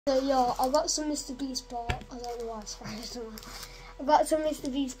So yeah, I got some Mr. Beast bars. I don't know why I sprayed them. I got some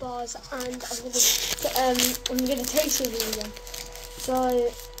Mr. Beast bars, and I'm gonna taste review them.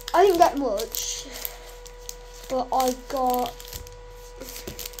 So I didn't get much, but I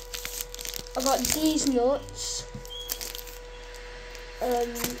got these nuts,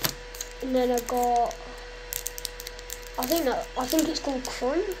 and then I got I think it's called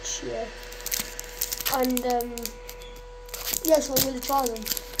Crunch, yeah, and yeah, so I'm gonna try them.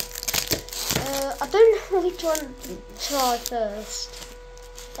 I don't know which one to try first.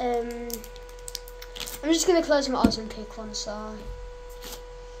 I'm just going to close my eyes and pick one, so...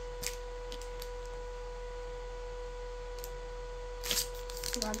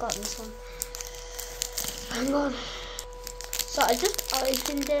 Oh, I got this one. Hang on. So I just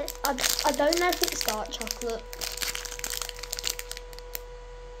opened it. I don't know if it's dark chocolate.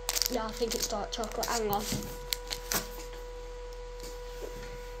 Yeah, I think it's dark chocolate. Hang on.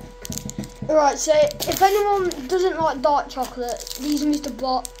 Right, so if anyone doesn't like dark chocolate, these Mr.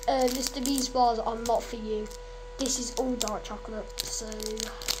 Beast bars are not for you. This is all dark chocolate, so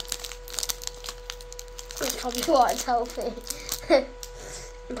that's probably why it's healthy.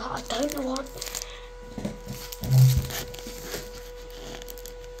 But I don't know what.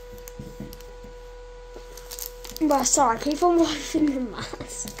 But sorry, I keep on wiping the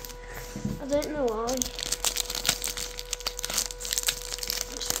mask. I don't know why.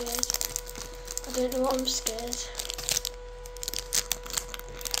 I'm scared. I don't know what, I'm scared.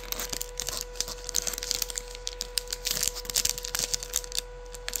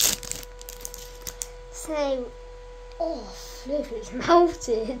 So, oh, flip, it's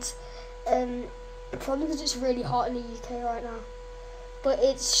melted. Probably because it's really hot in the UK right now. But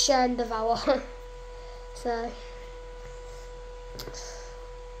it's share and devour. So,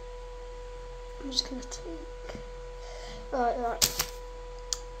 I'm just gonna take. Right.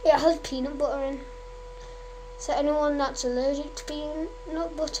 It has peanut butter in. So anyone that's allergic to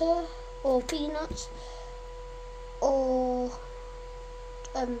peanut butter or peanuts, or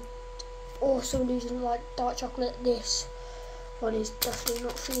someone who doesn't like dark chocolate, this one is definitely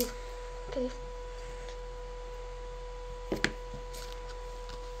not for you. Okay.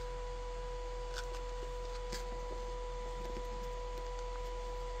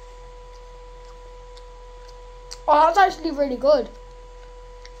 Oh, that's actually really good.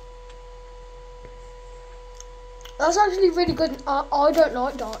 That's actually really good. I don't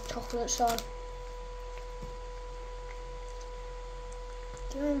like dark chocolate, so.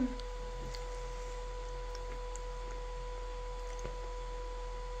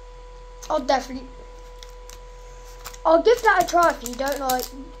 I'll give that a try if you don't like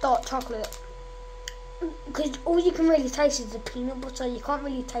dark chocolate. Because all you can really taste is the peanut butter. You can't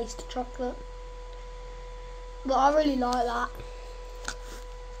really taste the chocolate. But I really like that.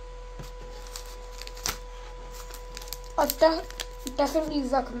 I definitely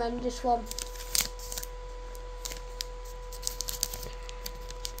recommend this one.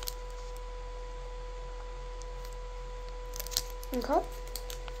 Okay.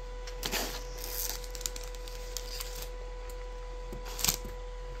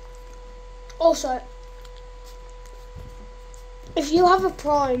 Also, if you have a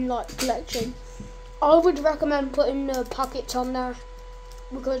Prime like collection, I would recommend putting the packets on there,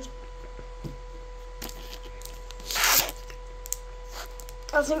 because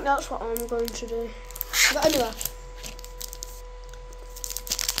I think that's what I'm going to do. But anyway,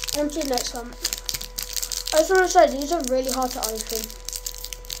 on to the next one. I just want to say these are really hard to open,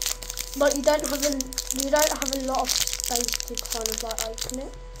 but you don't have a lot of space to kind of like open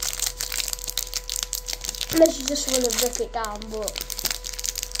it, unless you just want to rip it down. But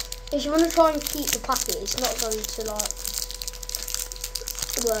if you want to try and keep the packet, it's not going to like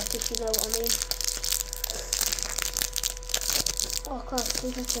work, if you know what I mean. Oh god, I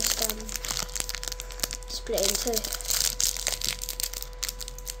think I just split it in two.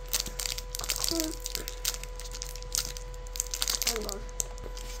 Hang on.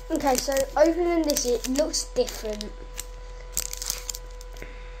 Okay, so opening this, it looks different.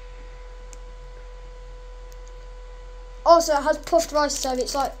 Also, it has puffed rice, so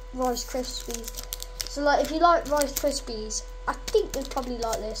it's like Rice Krispies. So like, if you like Rice Krispies, I think you'd probably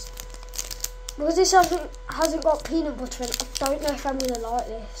like this. Because this hasn't got peanut butter in it, I don't know if I'm going to like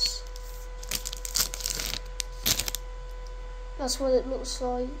this. That's what it looks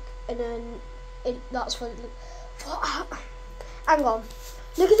like, and then that's what it looks. What? Hang on.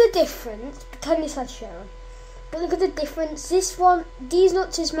 Look at the difference. Pretend this had Sharon. But look at the difference. This one, these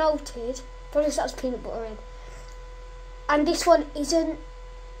nuts is melted, probably because that's peanut butter in. And this one isn't.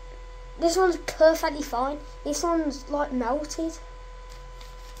 This one's perfectly fine. This one's like melted.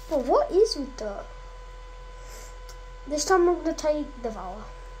 Well, what is with that? This time I'm gonna take Devour.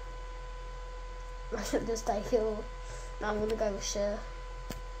 I should just take Heal. No, I'm gonna go with Share.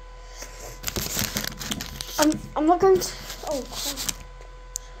 I'm not going to. Oh, crap.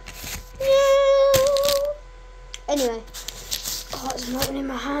 Yeah. Anyway, oh, it's melting in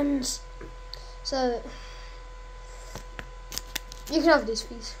my hands. So you can have this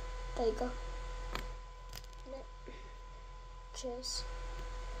piece. There you go. Cheers.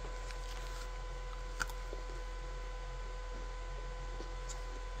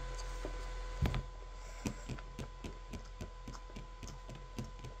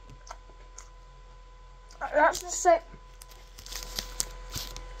 That's just it.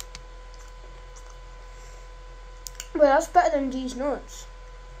 Well, that's better than these nuts.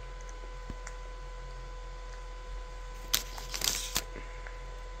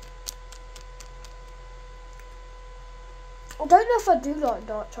 I don't know if I do like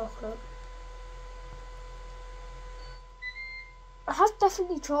dark chocolate. I have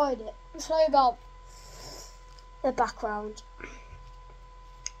definitely tried it. Sorry about the background.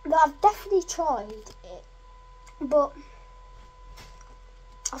 But I've definitely tried it. But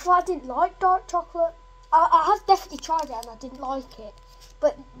I thought I didn't like dark chocolate. I have definitely tried it and I didn't like it.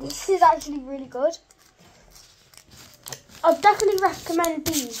 But this is actually really good. I definitely recommend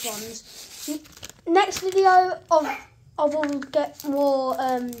these ones. Next video I will get more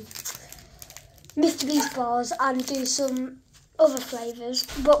Mr. Beast bars and do some other flavours.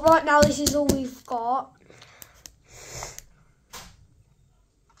 But right now this is all we've got.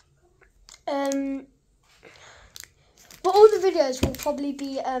 But all the videos will probably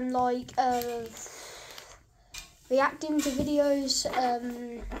be reacting to videos,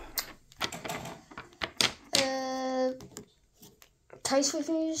 taste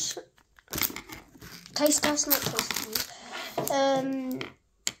reviews, taste tests, not taste reviews, and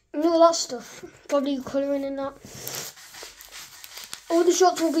all that stuff. Probably colouring and that. All the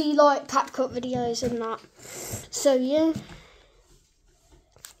shots will be like pack cut videos and that. So yeah.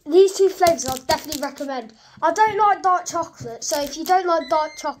 These two flavours I'd definitely recommend. I don't like dark chocolate, so if you don't like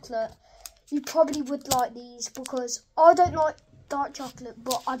dark chocolate, you probably would like these, because I don't like dark chocolate,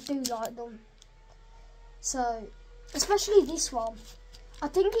 but I do like them. So, especially this one. I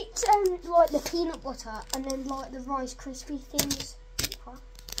think it's like the peanut butter and then like the Rice Krispie things.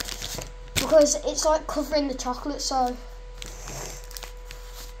 Because it's like covering the chocolate, so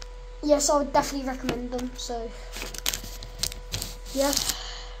yes, I would definitely recommend them. So, yeah.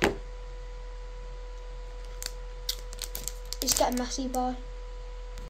 It's getting messy, bye.